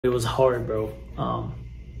It was hard, bro.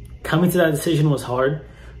 Coming to that decision was hard,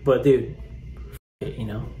 but dude, you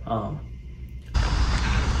know,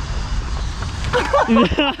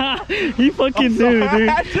 he fucking knew, dude.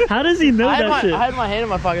 How does he know that shit? I had my hand in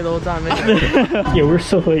my pocket the whole time. Yeah, we're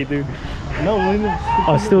so late, dude. No,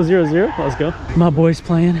 oh, still 0-0. Let's go. My boy's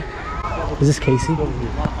playing. Is this Casey? He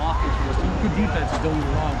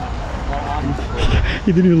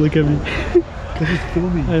didn't even look at me. He's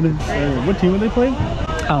filming. I know. What team are they playing?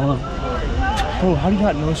 I don't know. Bro, how do you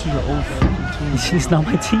not know she's your old friend? She's not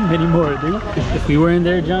my team anymore, dude. If we were in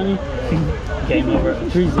there, Johnny, game over.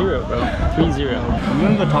 3-0, bro. 3-0. You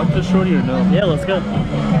wanna go talk to Shorty or no? Yeah, let's go.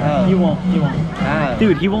 You won't. You won't.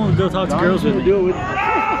 Dude, he won't go talk to girls with me. Do it with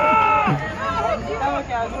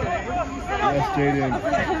yes, Jaden.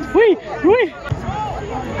 Wait.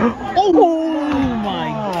 Oh my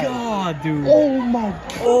god, dude. Oh my.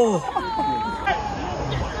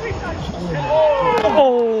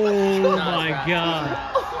 Oh my god.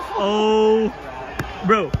 Oh,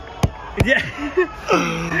 bro. Yeah.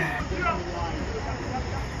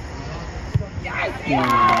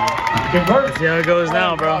 Let's see how it goes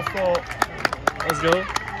now, bro. Let's go.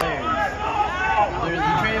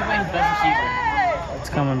 It's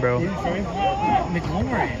coming, bro.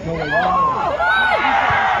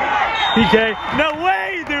 PK. No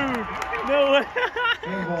way, dude. No way.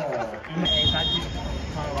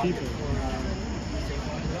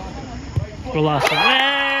 Golasso.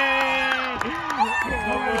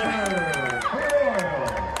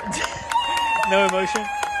 No emotion.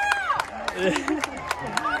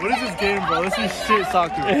 What is this game, bro? This is shit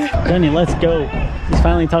soccer. Johnny, let's go. He's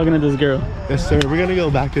finally talking to this girl. Yes, sir. We're gonna go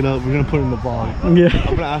back it up. We're gonna put in the ball. Yeah.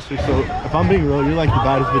 I'm gonna ask her. So, if I'm being real, you're like the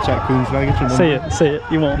baddest bitch at Queens. Can I get your number? Say it.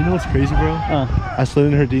 You won't. You know what's crazy, bro? I slid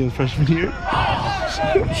in her DMs freshman year.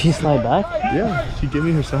 She slide back? Yeah, she gave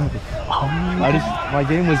me her side. Oh, my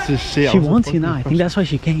game was just shit. She wants you now. I think that's why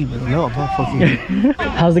she came. No, I'm not fucking.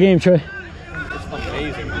 How's the game, Troy?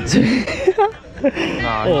 It's amazing.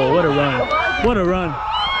 Nah. Oh, what a run. What a run.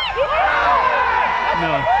 No,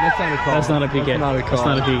 that's not a call. That's not a PK. That's not a call. That's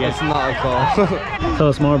not a PK. That's not a call. Tell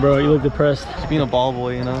us more, bro. You look depressed. Just being a ball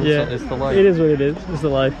boy, you know? Yeah. It's the life. It is what it is. It's the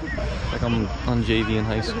life. Like I'm on JV in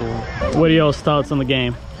high school. What are y'all's thoughts on the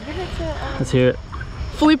game? Let's hear it.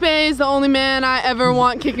 Felipe is the only man I ever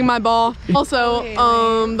want kicking my ball. Also,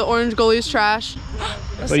 the orange goalie is trash.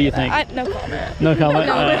 What do you think? No comment. No comment?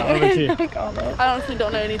 Over to you. No comment. I honestly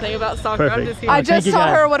don't know anything about soccer. Perfect. I'm just here. I just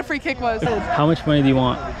taught her what a free kick was. How much money do you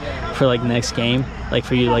want for like next game? Like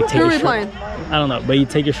for you to like take Who your are we shirt? playing? I don't know, but you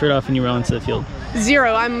take your shirt off and you run into the field.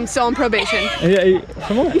 0. I'm still on probation.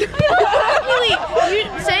 From what? You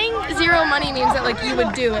saying 0 money means that like you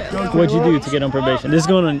would do it. What'd you do to get on probation? This is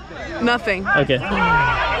going on. Nothing. Okay.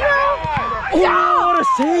 Oh, what a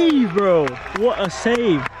save, bro! What a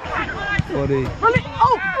save! What a.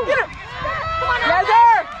 Oh, get it! Come on,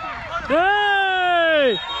 Heather!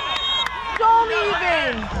 Hey! Don't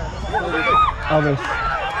even! Elvis.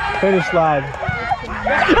 Finish live.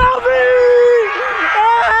 Elvis!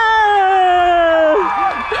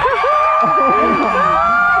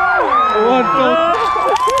 What the?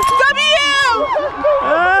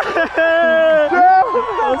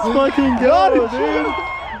 Let's fucking go, dude!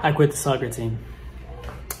 I quit the soccer team.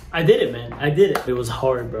 I did it, man. I did it. It was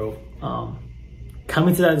hard, bro.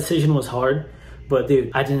 Coming to that decision was hard, but dude,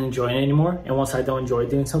 I didn't enjoy it anymore. And once I don't enjoy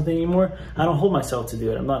doing something anymore, I don't hold myself to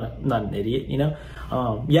do it. I'm not an idiot, you know?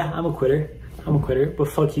 Yeah, I'm a quitter. But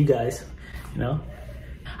fuck you guys, you know?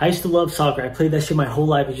 I used to love soccer. I played that shit my whole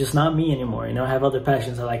life. It's just not me anymore, you know? I have other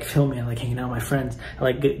passions. I like filming. I like hanging out with my friends. I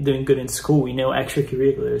like doing good in school, you know,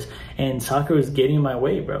 extracurriculars. And soccer was getting in my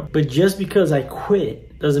way, bro. But just because I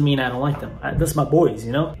quit doesn't mean I don't like them. That's my boys,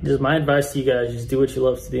 you know? Just my advice to you guys, just do what you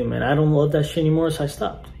love to do, man. I don't love that shit anymore, so I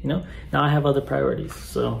stopped, you know? Now I have other priorities.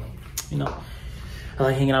 So, you know, I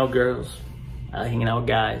like hanging out with girls. I like hanging out with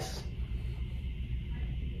guys.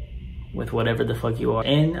 With whatever the fuck you are.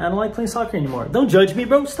 And I don't like playing soccer anymore. Don't judge me,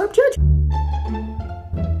 bro. Stop judging.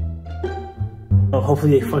 Oh,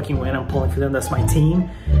 hopefully they fucking win. I'm pulling for them. That's my team.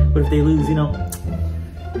 But if they lose, you know,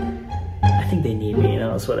 I think they need me, you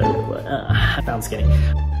know, it's whatever. But I'm just kidding.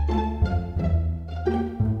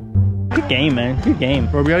 Good game, man. Good game.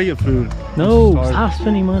 Bro, we gotta get food. No, stop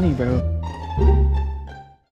spending money, bro.